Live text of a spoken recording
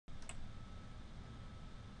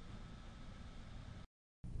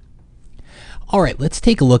All right, let's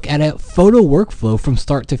take a look at a photo workflow from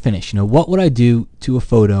start to finish. What would I do to a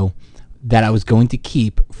photo that I was going to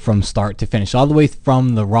keep from start to finish, all the way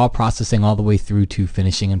from the raw processing all the way through to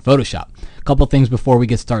finishing in Photoshop? A couple things before we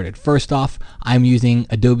get started. First off, I'm using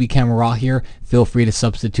Adobe Camera Raw here. Feel free to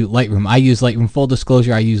substitute Lightroom. I use Lightroom. Full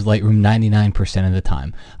disclosure, I use Lightroom 99% of the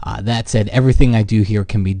time. That said, everything I do here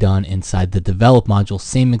can be done inside the Develop module.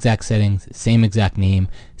 Same exact settings, same exact name,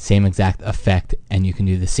 same exact effect, and you can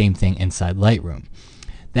do the same thing inside Lightroom.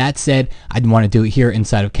 That said, I'd want to do it here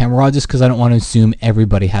inside of Camera Raw just because I don't want to assume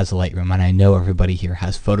everybody has a Lightroom, and I know everybody here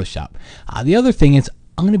has Photoshop. The other thing is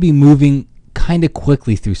I'm going to be moving kind of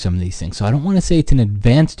quickly through some of these things, so I don't want to say it's an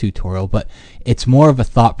advanced tutorial, but it's more of a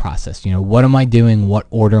thought process. What am I doing, what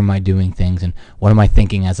order am I doing things, and what am I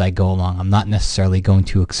thinking as I go along? I'm not necessarily going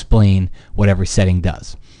to explain what every setting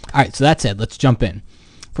does. All right, so that said, let's jump in.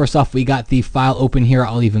 First off, we got the file open here.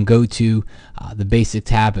 I'll even go to the basic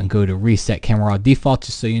tab and go to reset Camera Raw default,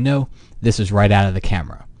 just so you know this is right out of the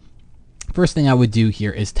camera. First thing I would do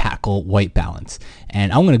here is tackle white balance,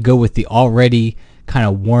 and I'm going to go with the already kind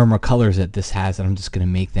of warmer colors that this has, and I'm just going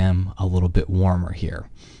to make them a little bit warmer here.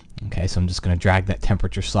 Okay, so I'm just going to drag that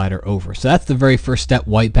temperature slider over. So that's the very first step,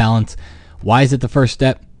 white balance. Why is it the first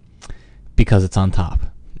step? Because it's on top.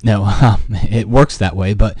 No, it works that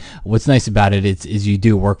way, but what's nice about it is you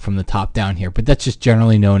do work from the top down here, but that's just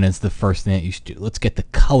generally known as the first thing that you should do. Let's get the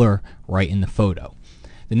color right in the photo.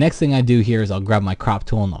 The next thing I do here is I'll grab my crop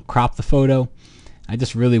tool and I'll crop the photo. I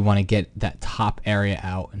just really want to get that top area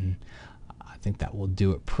out, and I think that will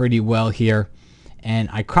do it pretty well here. And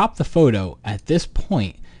I crop the photo at this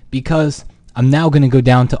point because I'm now going to go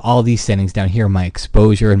down to all these settings down here, my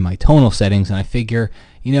exposure and my tonal settings, and I figure,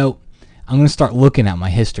 I'm going to start looking at my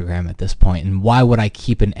histogram at this point, and why would I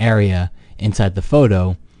keep an area inside the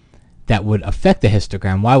photo that would affect the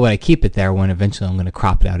histogram? Why would I keep it there when eventually I'm going to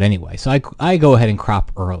crop it out anyway? So I go ahead and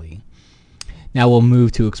crop early. Now we'll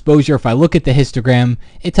move to exposure. If I look at the histogram,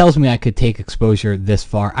 it tells me I could take exposure this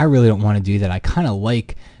far. I really don't want to do that. I kind of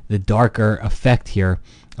like the darker effect here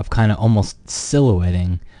of kind of almost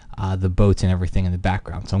silhouetting the boats and everything in the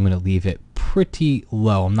background. So I'm going to leave it pretty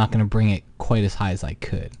low. I'm not going to bring it quite as high as I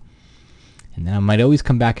could. And then I might always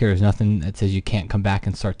come back here. There's nothing that says you can't come back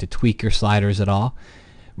and start to tweak your sliders at all.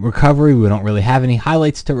 Recovery, we don't really have any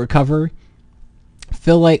highlights to recovery.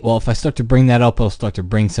 Fill light, well, if I start to bring that up, I'll start to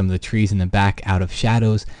bring some of the trees in the back out of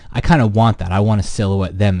shadows. I kind of want that. I want to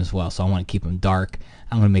silhouette them as well, so I want to keep them dark.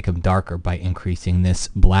 I'm going to make them darker by increasing this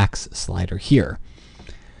blacks slider here.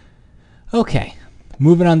 Okay.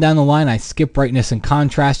 Moving on down the line, I skip brightness and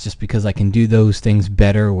contrast just because I can do those things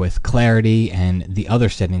better with clarity and the other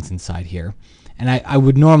settings inside here. And I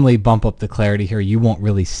would normally bump up the clarity here. You won't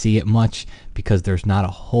really see it much because there's not a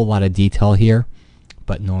whole lot of detail here.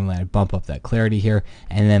 But normally I bump up that clarity here,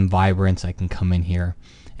 and then vibrance, I can come in here.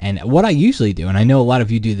 And what I usually do, and I know a lot of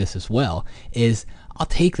you do this as well, is I'll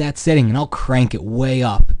take that setting and I'll crank it way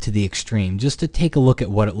up to the extreme just to take a look at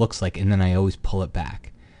what it looks like, and then I always pull it back.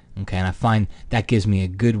 Okay, and I find that gives me a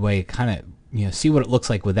good way to kind of see what it looks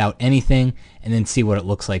like without anything, and then see what it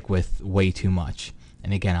looks like with way too much.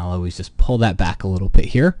 And again, I'll always just pull that back a little bit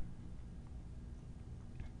here,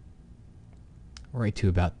 right to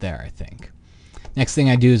about there, I think. Next thing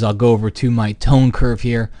I do is I'll go over to my tone curve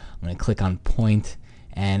here. I'm going to click on point,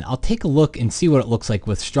 and I'll take a look and see what it looks like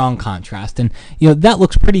with strong contrast. And that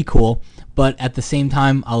looks pretty cool, but at the same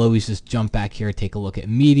time, I'll always just jump back here, take a look at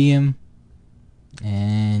medium.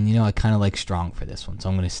 And I kind of like strong for this one, so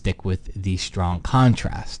I'm going to stick with the strong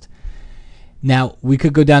contrast. Now we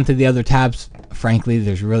could go down to the other tabs. Frankly,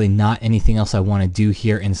 there's really not anything else I want to do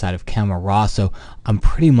here inside of Camera Raw, so I'm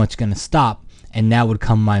pretty much going to stop, and now would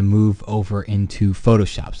come my move over into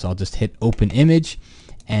Photoshop. So I'll just hit open image,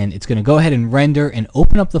 and it's going to go ahead and render and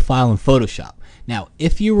open up the file in Photoshop. Now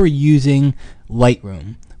if you were using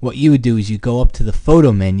Lightroom, what you would do is you go up to the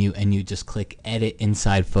photo menu and you just click edit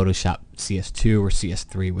inside Photoshop CS2 or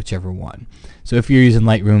CS3, whichever one. So if you're using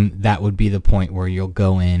Lightroom, that would be the point where you'll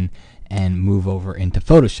go in and move over into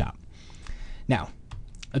Photoshop. Now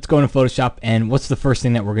let's go into Photoshop, and what's the first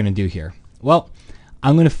thing that we're going to do here? Well,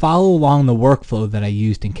 I'm going to follow along the workflow that I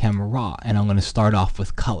used in Camera Raw, and I'm going to start off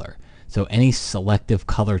with color. So any selective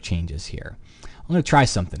color changes here. I'm going to try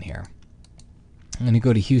something here. I'm going to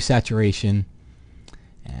go to hue saturation,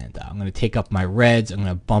 and I'm going to take up my reds. I'm going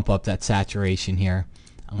to bump up that saturation here.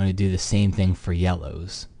 I'm going to do the same thing for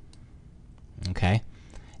yellows. Okay,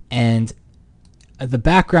 and the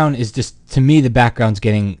background is just, to me, the background's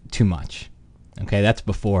getting too much. Okay, that's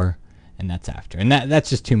before and that's after, and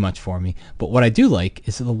that's just too much for me. But what I do like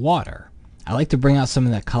is the water. I like to bring out some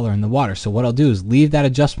of that color in the water. So what I'll do is leave that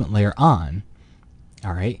adjustment layer on.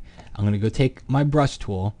 All right, I'm I'm going to go take my brush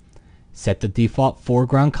tool, set the default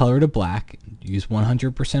foreground color to black, use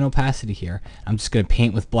 100% opacity here. I'm just going to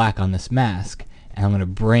paint with black on this mask, and I'm going to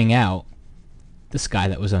bring out the sky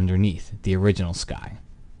that was underneath, the original sky.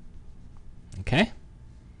 Okay?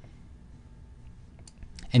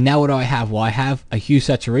 And now what do I have? Well, I have a hue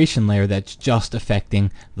saturation layer that's just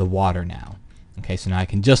affecting the water now. Okay, so now I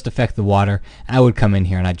can just affect the water, and I would come in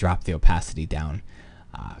here and I'd drop the opacity down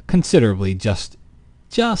considerably just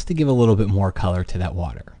to give a little bit more color to that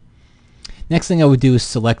water. Next thing I would do is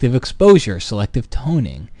selective exposure, selective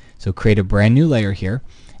toning. So create a brand new layer here,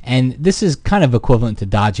 and this is kind of equivalent to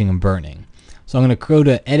dodging and burning. So I'm going to go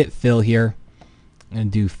to edit fill here. I'm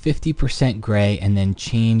going to do 50% gray and then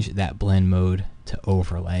change that blend mode to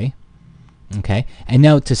overlay. Okay, and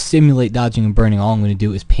now to simulate dodging and burning, all I'm going to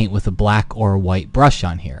do is paint with a black or a white brush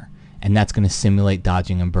on here, and that's going to simulate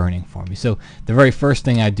dodging and burning for me. So the very first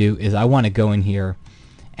thing I do is I want to go in here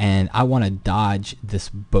and I want to dodge this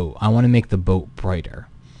boat. I want to make the boat brighter.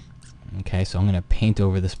 Okay, so I'm going to paint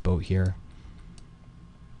over this boat here.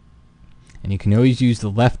 And you can always use the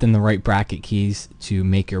left and the right bracket keys to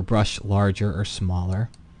make your brush larger or smaller.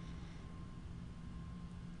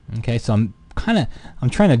 Okay, so I'm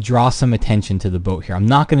trying to draw some attention to the boat here. I'm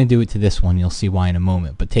not going to do it to this one. You'll see why in a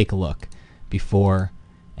moment, but take a look before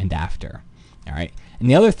and after. All right, and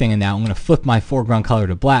the other thing now, I'm going to flip my foreground color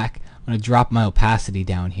to black. I'm going to drop my opacity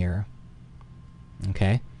down here.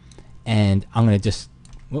 Okay, and I'm going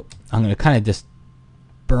to kind of just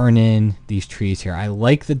burn in these trees here. I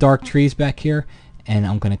like the dark trees back here, and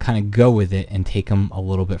I'm going to kind of go with it and take them a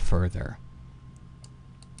little bit further.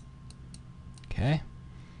 Okay,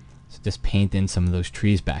 so just paint in some of those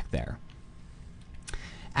trees back there.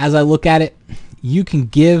 As I look at it, you can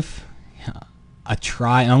give a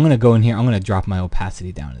try. I'm going to go in here. I'm going to drop my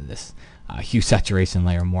opacity down to this hue saturation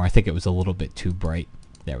layer more. I think it was a little bit too bright.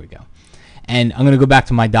 There we go. And I'm going to go back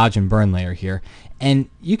to my dodge and burn layer here, and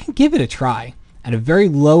you can give it a try at a very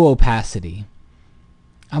low opacity.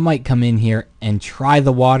 I might come in here and try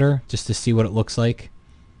the water just to see what it looks like,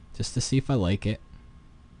 just to see if I like it.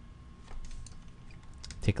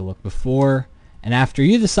 Take a look before and after.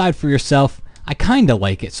 You decide for yourself. I kind of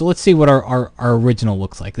like it. So let's see what our original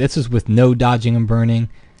looks like. This is with no dodging and burning.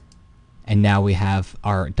 And now we have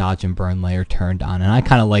our dodge and burn layer turned on. And I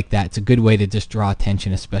kind of like that. It's a good way to just draw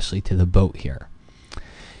attention, especially to the boat here.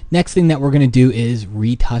 Next thing that we're going to do is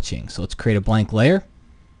retouching. So let's create a blank layer.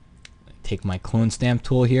 Take my clone stamp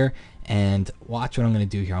tool here and watch what I'm going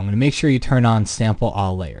to do here. I'm going to make sure you turn on sample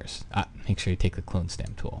all layers. Make sure you take the clone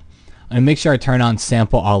stamp tool. I'm going to make sure I turn on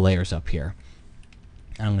sample all layers up here.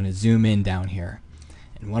 And I'm going to zoom in down here.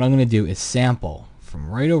 And what I'm going to do is sample from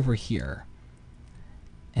right over here.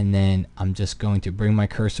 And then I'm just going to bring my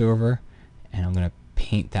cursor over and I'm going to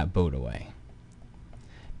paint that boat away.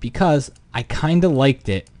 Because I kind of liked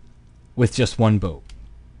it with just one boat.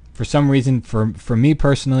 For some reason, for me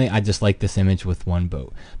personally, I just like this image with one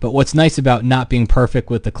boat. But what's nice about not being perfect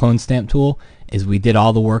with the clone stamp tool is we did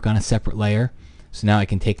all the work on a separate layer. So now I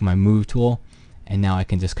can take my move tool and now I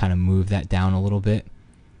can just kind of move that down a little bit.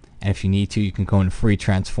 And if you need to, you can go in free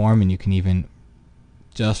transform and you can even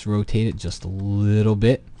just rotate it just a little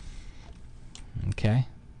bit. Okay.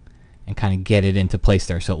 And kind of get it into place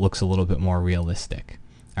there so it looks a little bit more realistic.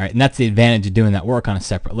 All right, and that's the advantage of doing that work on a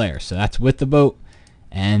separate layer. So that's with the boat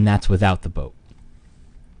and that's without the boat.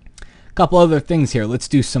 A couple other things here. Let's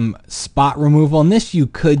do some spot removal. And this you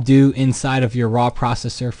could do inside of your raw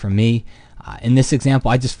processor. For me, in this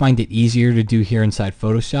example, I just find it easier to do here inside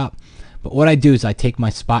Photoshop. But what I do is I take my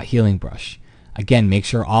spot healing brush. Again, make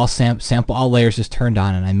sure all sample all layers is turned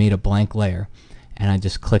on, and I made a blank layer. And I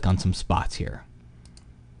just click on some spots here.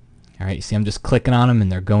 All right, you see I'm just clicking on them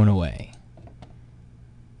and they're going away.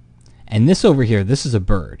 And this over here, this is a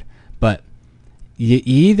bird. But you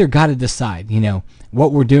either got to decide,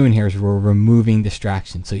 what we're doing here is we're removing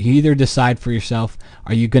distraction. So you either decide for yourself,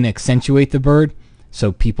 are you going to accentuate the bird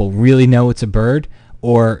so people really know it's a bird,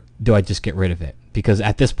 or do I just get rid of it? Because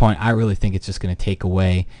at this point, I really think it's just going to take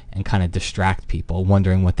away and kind of distract people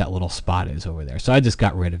wondering what that little spot is over there. So I just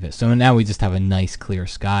got rid of it. So now we just have a nice clear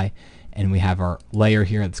sky, and we have our layer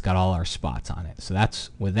here that's got all our spots on it. So that's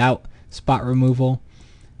without spot removal,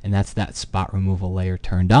 and that's that spot removal layer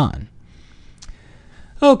turned on.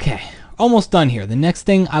 Okay, almost done here. The next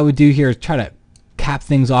thing I would do here is try to cap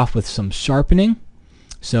things off with some sharpening.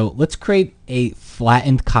 So let's create a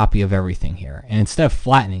flattened copy of everything here. And instead of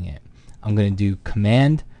flattening it, I'm going to do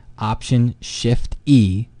Command Option Shift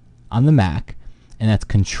E on the Mac, and that's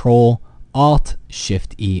Control Alt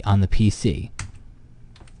Shift E on the PC.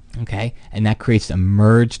 Okay, and that creates a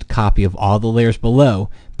merged copy of all the layers below,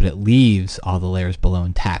 but it leaves all the layers below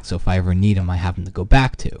intact. So if I ever need them, I have them to go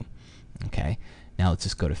back to. Okay, now let's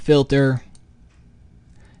just go to filter,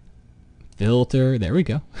 there we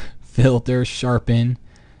go. Filter, sharpen.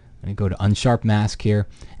 I'm going to go to unsharp mask here,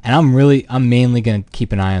 and I'm mainly going to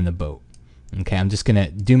keep an eye on the boat. Okay, I'm just going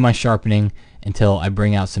to do my sharpening until I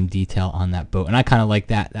bring out some detail on that boat, and I kind of like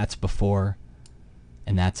that. That's before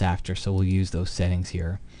and that's after, so we'll use those settings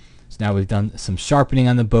here. So now we've done some sharpening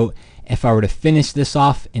on the boat. If I were to finish this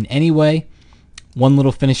off in any way, one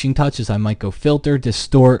little finishing touch is I might go filter,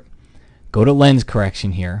 distort, go to lens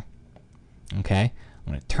correction here. Okay,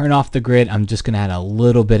 I'm going to turn off the grid. I'm just going to add a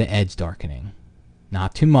little bit of edge darkening.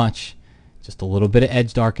 Not too much, just a little bit of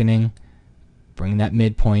edge darkening. Bring that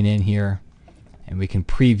midpoint in here, and we can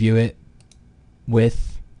preview it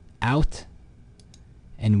without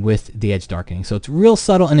and with the edge darkening. So it's real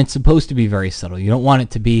subtle, and it's supposed to be very subtle. You don't want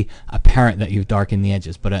it to be apparent that you've darkened the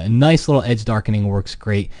edges, but a nice little edge darkening works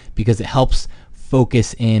great because it helps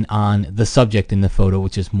focus in on the subject in the photo,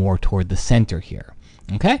 which is more toward the center here.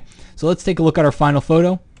 Okay, so let's take a look at our final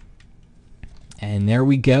photo, and there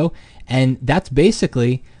we go. And that's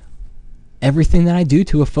basically everything that I do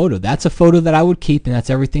to a photo. That's a photo that I would keep, and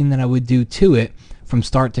that's everything that I would do to it from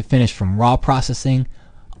start to finish, from raw processing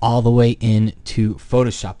all the way into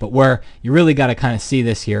Photoshop. But where you really got to kind of see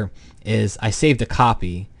this here is I saved a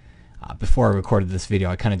copy before I recorded this video.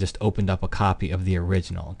 I kind of just opened up a copy of the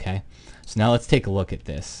original. Okay, so now let's take a look at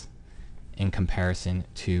this in comparison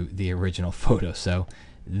to the original photo. So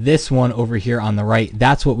this one over here on the right,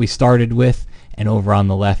 that's what we started with, and over on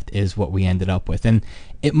the left is what we ended up with. And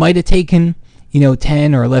it might have taken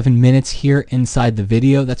 10 or 11 minutes here inside the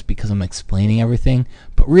video. That's because I'm explaining everything,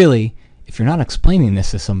 but really, if you're not explaining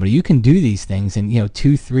this to somebody, you can do these things in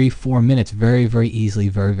 2, 3, 4 minutes very, very easily,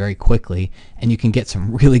 very, very quickly, and you can get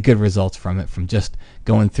some really good results from it from just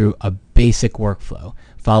going through a basic workflow.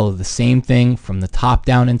 Follow the same thing from the top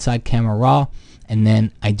down inside Camera Raw, and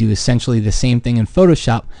then I do essentially the same thing in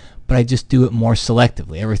Photoshop, but I just do it more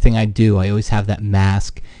selectively. Everything I do, I always have that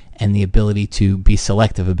mask and the ability to be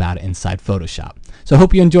selective about it inside Photoshop. So I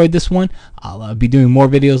hope you enjoyed this one. I'll be doing more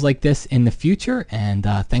videos like this in the future, and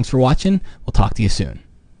thanks for watching. We'll talk to you soon.